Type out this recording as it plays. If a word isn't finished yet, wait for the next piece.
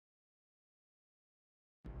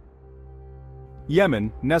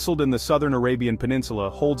Yemen, nestled in the southern Arabian Peninsula,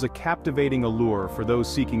 holds a captivating allure for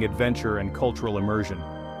those seeking adventure and cultural immersion.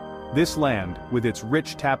 This land, with its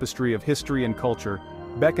rich tapestry of history and culture,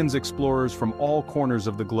 beckons explorers from all corners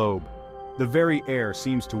of the globe. The very air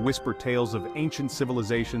seems to whisper tales of ancient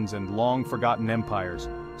civilizations and long-forgotten empires.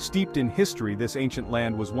 Steeped in history, this ancient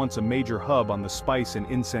land was once a major hub on the spice and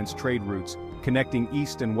incense trade routes, connecting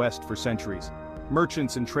east and west for centuries.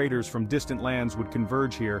 Merchants and traders from distant lands would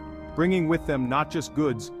converge here, bringing with them not just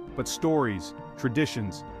goods, but stories,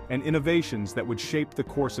 traditions, and innovations that would shape the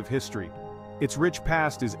course of history. Its rich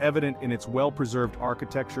past is evident in its well-preserved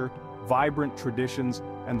architecture, vibrant traditions,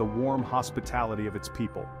 and the warm hospitality of its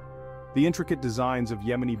people. The intricate designs of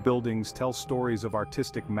Yemeni buildings tell stories of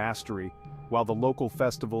artistic mastery, while the local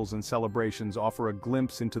festivals and celebrations offer a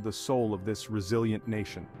glimpse into the soul of this resilient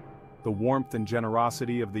nation. The warmth and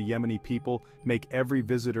generosity of the Yemeni people make every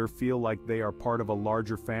visitor feel like they are part of a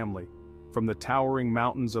larger family. From the towering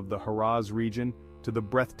mountains of the Hiraz region to the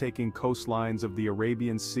breathtaking coastlines of the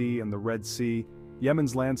Arabian Sea and the Red Sea,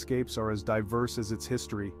 Yemen's landscapes are as diverse as its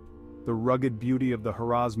history. The rugged beauty of the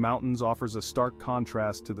Sarawat Mountains offers a stark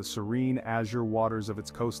contrast to the serene azure waters of its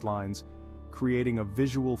coastlines, creating a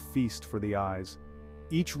visual feast for the eyes.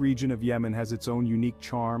 Each region of Yemen has its own unique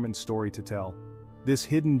charm and story to tell. This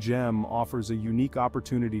hidden gem offers a unique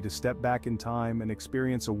opportunity to step back in time and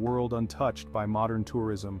experience a world untouched by modern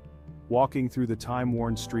tourism. Walking through the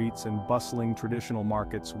time-worn streets and bustling traditional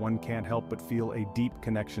markets, one can't help but feel a deep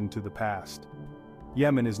connection to the past.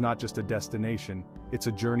 Yemen is not just a destination, it's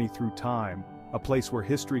a journey through time, a place where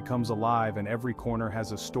history comes alive and every corner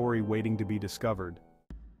has a story waiting to be discovered.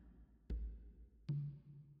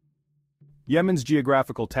 Yemen's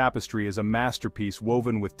geographical tapestry is a masterpiece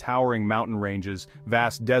woven with towering mountain ranges,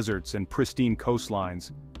 vast deserts, and pristine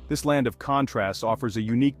coastlines. This land of contrasts offers a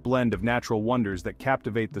unique blend of natural wonders that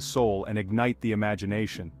captivate the soul and ignite the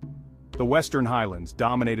imagination. The Western Highlands,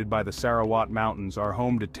 dominated by the Sarawat Mountains, are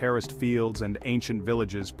home to terraced fields and ancient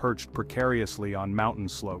villages perched precariously on mountain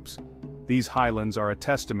slopes. These highlands are a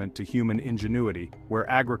testament to human ingenuity, where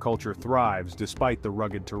agriculture thrives despite the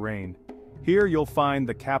rugged terrain. Here you'll find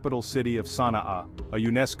the capital city of Sana'a, a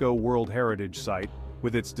UNESCO World Heritage Site,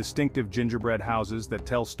 with its distinctive gingerbread houses that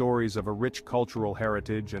tell stories of a rich cultural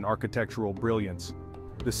heritage and architectural brilliance.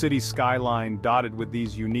 The city's skyline, dotted with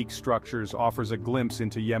these unique structures, offers a glimpse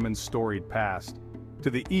into Yemen's storied past. To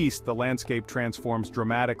the east, the landscape transforms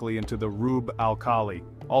dramatically into the Rub al-Khali,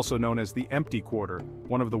 also known as the Empty Quarter,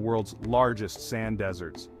 one of the world's largest sand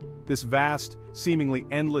deserts. This vast, seemingly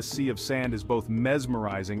endless sea of sand is both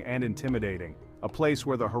mesmerizing and intimidating, a place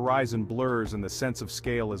where the horizon blurs and the sense of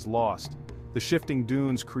scale is lost. The shifting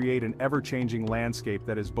dunes create an ever-changing landscape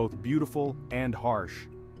that is both beautiful and harsh.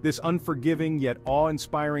 This unforgiving yet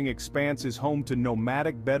awe-inspiring expanse is home to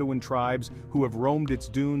nomadic Bedouin tribes who have roamed its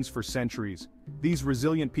dunes for centuries. These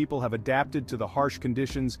resilient people have adapted to the harsh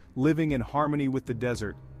conditions, living in harmony with the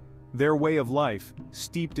desert. Their way of life,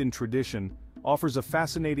 steeped in tradition, offers a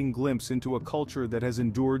fascinating glimpse into a culture that has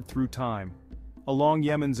endured through time. Along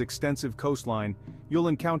Yemen's extensive coastline, you'll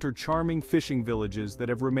encounter charming fishing villages that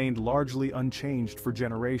have remained largely unchanged for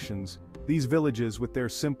generations. These villages, with their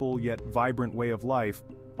simple yet vibrant way of life,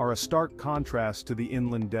 are a stark contrast to the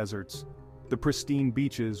inland deserts. The pristine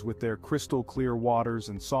beaches, with their crystal-clear waters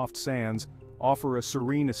and soft sands, offer a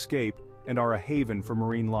serene escape and are a haven for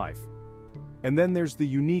marine life. And then there's the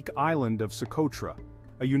unique island of Socotra,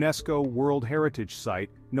 a UNESCO World Heritage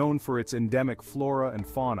Site known for its endemic flora and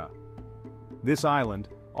fauna. This island,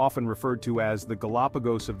 often referred to as the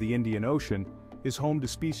Galapagos of the Indian Ocean, is home to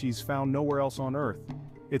species found nowhere else on Earth.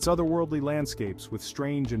 Its otherworldly landscapes, with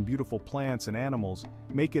strange and beautiful plants and animals,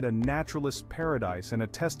 make it a naturalist's paradise and a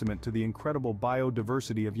testament to the incredible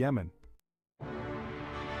biodiversity of Yemen.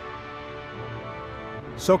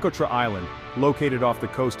 Socotra Island, located off the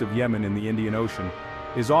coast of Yemen in the Indian Ocean,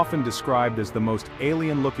 is often described as the most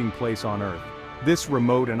alien-looking place on Earth. This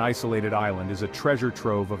remote and isolated island is a treasure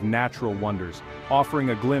trove of natural wonders, offering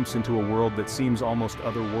a glimpse into a world that seems almost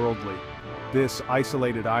otherworldly. This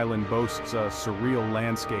isolated island boasts a surreal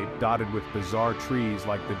landscape dotted with bizarre trees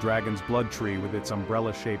like the dragon's blood tree with its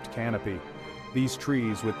umbrella-shaped canopy. These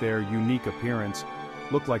trees, with their unique appearance,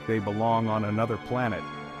 look like they belong on another planet,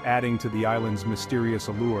 adding to the island's mysterious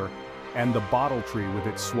allure, and the bottle tree with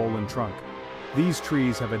its swollen trunk. These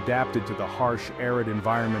trees have adapted to the harsh, arid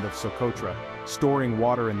environment of Socotra, storing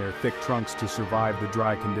water in their thick trunks to survive the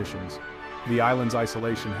dry conditions. The island's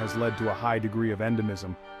isolation has led to a high degree of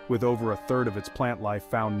endemism, with over a third of its plant life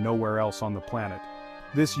found nowhere else on the planet.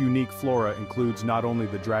 This unique flora includes not only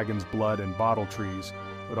the dragon's blood and bottle trees,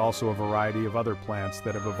 but also a variety of other plants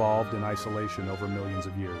that have evolved in isolation over millions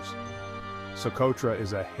of years. Socotra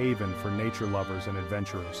is a haven for nature lovers and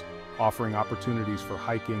adventurers, offering opportunities for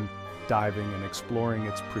hiking, diving, and exploring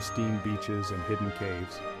its pristine beaches and hidden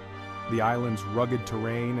caves. The island's rugged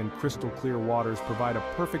terrain and crystal-clear waters provide a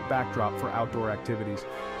perfect backdrop for outdoor activities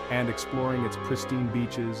and exploring its pristine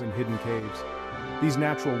beaches and hidden caves. These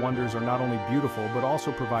natural wonders are not only beautiful but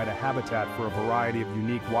also provide a habitat for a variety of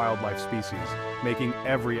unique wildlife species, making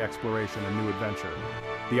every exploration a new adventure.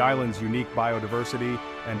 The island's unique biodiversity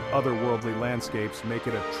and otherworldly landscapes make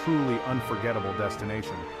it a truly unforgettable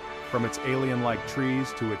destination. From its alien-like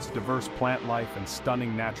trees to its diverse plant life and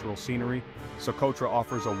stunning natural scenery, Socotra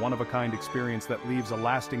offers a one-of-a-kind experience that leaves a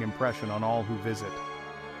lasting impression on all who visit.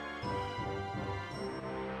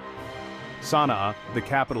 Sana'a, the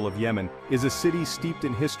capital of Yemen, is a city steeped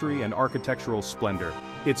in history and architectural splendor.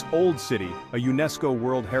 Its Old City, a UNESCO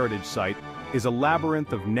World Heritage Site, is a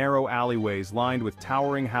labyrinth of narrow alleyways lined with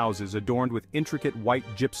towering houses adorned with intricate white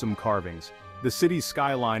gypsum carvings. The city's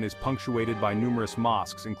skyline is punctuated by numerous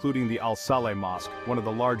mosques, including the Al-Saleh Mosque, one of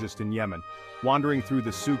the largest in Yemen. Wandering through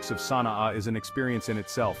the souks of Sana'a is an experience in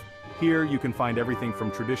itself. Here you can find everything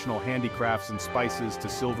from traditional handicrafts and spices to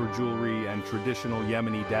silver jewelry and traditional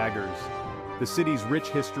Yemeni daggers. The city's rich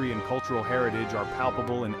history and cultural heritage are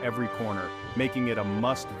palpable in every corner, making it a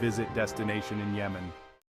must-visit destination in Yemen.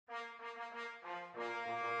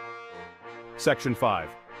 Section 5.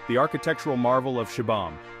 The architectural marvel of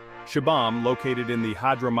Shibam. Shibam, located in the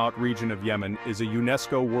Hadramaut region of Yemen, is a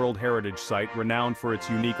UNESCO World Heritage Site renowned for its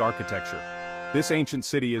unique architecture. This ancient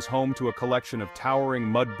city is home to a collection of towering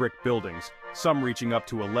mud brick buildings, some reaching up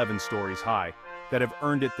to 11 stories high, that have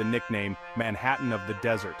earned it the nickname Manhattan of the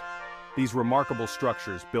Desert. These remarkable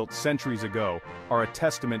structures, built centuries ago, are a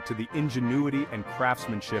testament to the ingenuity and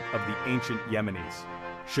craftsmanship of the ancient Yemenis.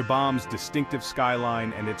 Shibam's distinctive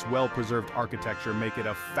skyline and its well-preserved architecture make it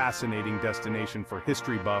a fascinating destination for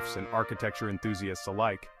history buffs and architecture enthusiasts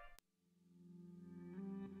alike.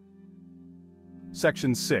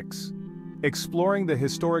 Section 6. Exploring the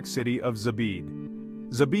historic city of Zabid.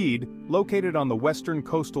 Zabid, located on the western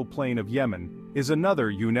coastal plain of Yemen, is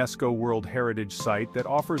another UNESCO World Heritage Site that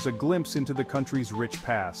offers a glimpse into the country's rich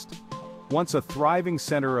past. Once a thriving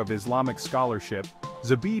center of Islamic scholarship,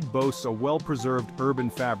 Zabid boasts a well-preserved urban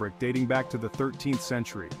fabric dating back to the 13th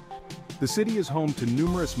century. The city is home to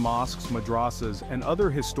numerous mosques, madrasas, and other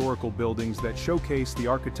historical buildings that showcase the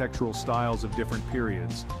architectural styles of different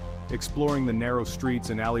periods. Exploring the narrow streets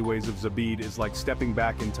and alleyways of Zabid is like stepping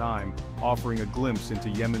back in time, offering a glimpse into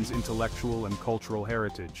Yemen's intellectual and cultural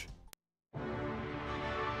heritage.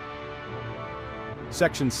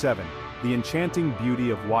 Section 7. The enchanting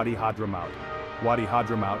beauty of Wadi Hadramaut. Wadi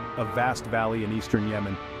Hadramaut, a vast valley in eastern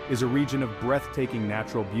Yemen, is a region of breathtaking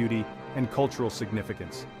natural beauty and cultural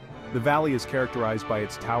significance. The valley is characterized by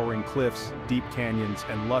its towering cliffs, deep canyons,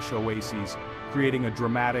 and lush oases, creating a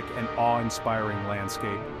dramatic and awe-inspiring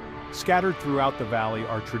landscape. Scattered throughout the valley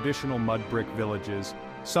are traditional mud brick villages,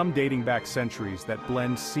 some dating back centuries that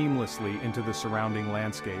blend seamlessly into the surrounding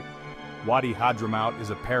landscape. Wadi Hadramaut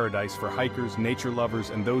is a paradise for hikers, nature lovers,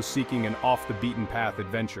 and those seeking an off-the-beaten-path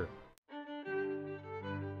adventure.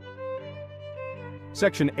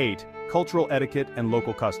 Section 8. Cultural etiquette and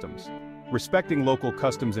local customs. Respecting local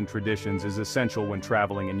customs and traditions is essential when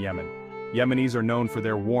traveling in Yemen. Yemenis are known for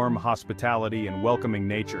their warm hospitality and welcoming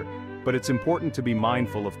nature, but it's important to be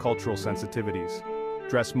mindful of cultural sensitivities.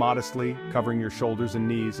 Dress modestly, covering your shoulders and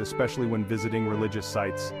knees, especially when visiting religious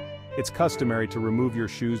sites. It's customary to remove your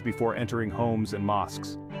shoes before entering homes and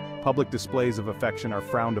mosques. Public displays of affection are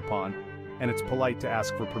frowned upon, and it's polite to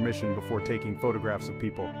ask for permission before taking photographs of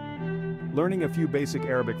people. Learning a few basic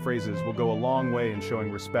Arabic phrases will go a long way in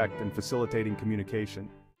showing respect and facilitating communication.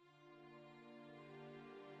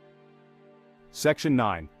 Section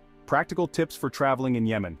 9. Practical tips for traveling in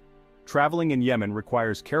Yemen. Traveling in Yemen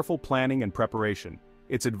requires careful planning and preparation.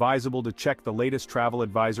 It's advisable to check the latest travel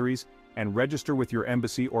advisories and register with your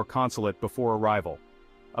embassy or consulate before arrival.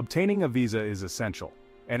 Obtaining a visa is essential,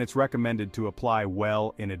 and it's recommended to apply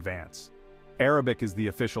well in advance. Arabic is the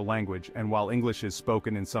official language, and while English is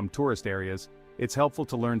spoken in some tourist areas, it's helpful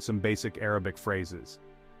to learn some basic Arabic phrases.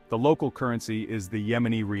 The local currency is the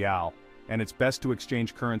Yemeni rial, and it's best to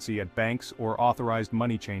exchange currency at banks or authorized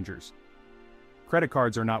money changers. Credit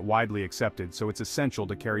cards are not widely accepted, so it's essential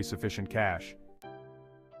to carry sufficient cash.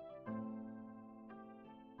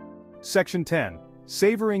 Section 10.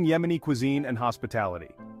 Savoring Yemeni cuisine and hospitality.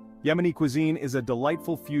 Yemeni cuisine is a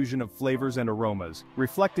delightful fusion of flavors and aromas,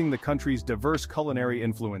 reflecting the country's diverse culinary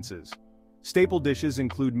influences. Staple dishes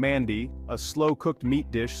include mandi, a slow-cooked meat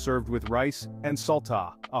dish served with rice, and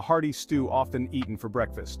salta, a hearty stew often eaten for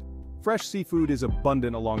breakfast. Fresh seafood is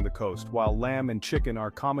abundant along the coast, while lamb and chicken are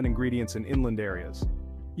common ingredients in inland areas.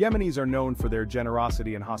 Yemenis are known for their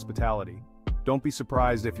generosity and hospitality. Don't be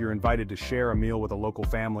surprised if you're invited to share a meal with a local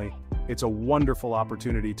family. It's a wonderful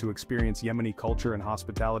opportunity to experience Yemeni culture and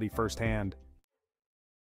hospitality firsthand.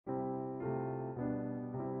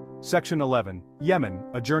 Section 11. Yemen,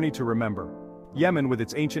 a journey to remember. Yemen, with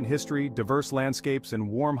its ancient history, diverse landscapes, and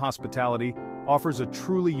warm hospitality, offers a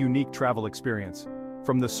truly unique travel experience.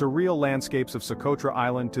 From the surreal landscapes of Socotra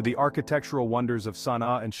Island to the architectural wonders of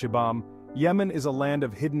Sana'a and Shibam, Yemen is a land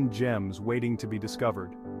of hidden gems waiting to be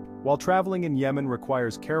discovered. While traveling in Yemen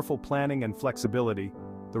requires careful planning and flexibility,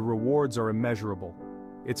 the rewards are immeasurable.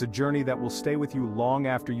 It's a journey that will stay with you long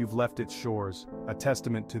after you've left its shores, a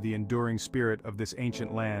testament to the enduring spirit of this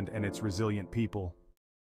ancient land and its resilient people.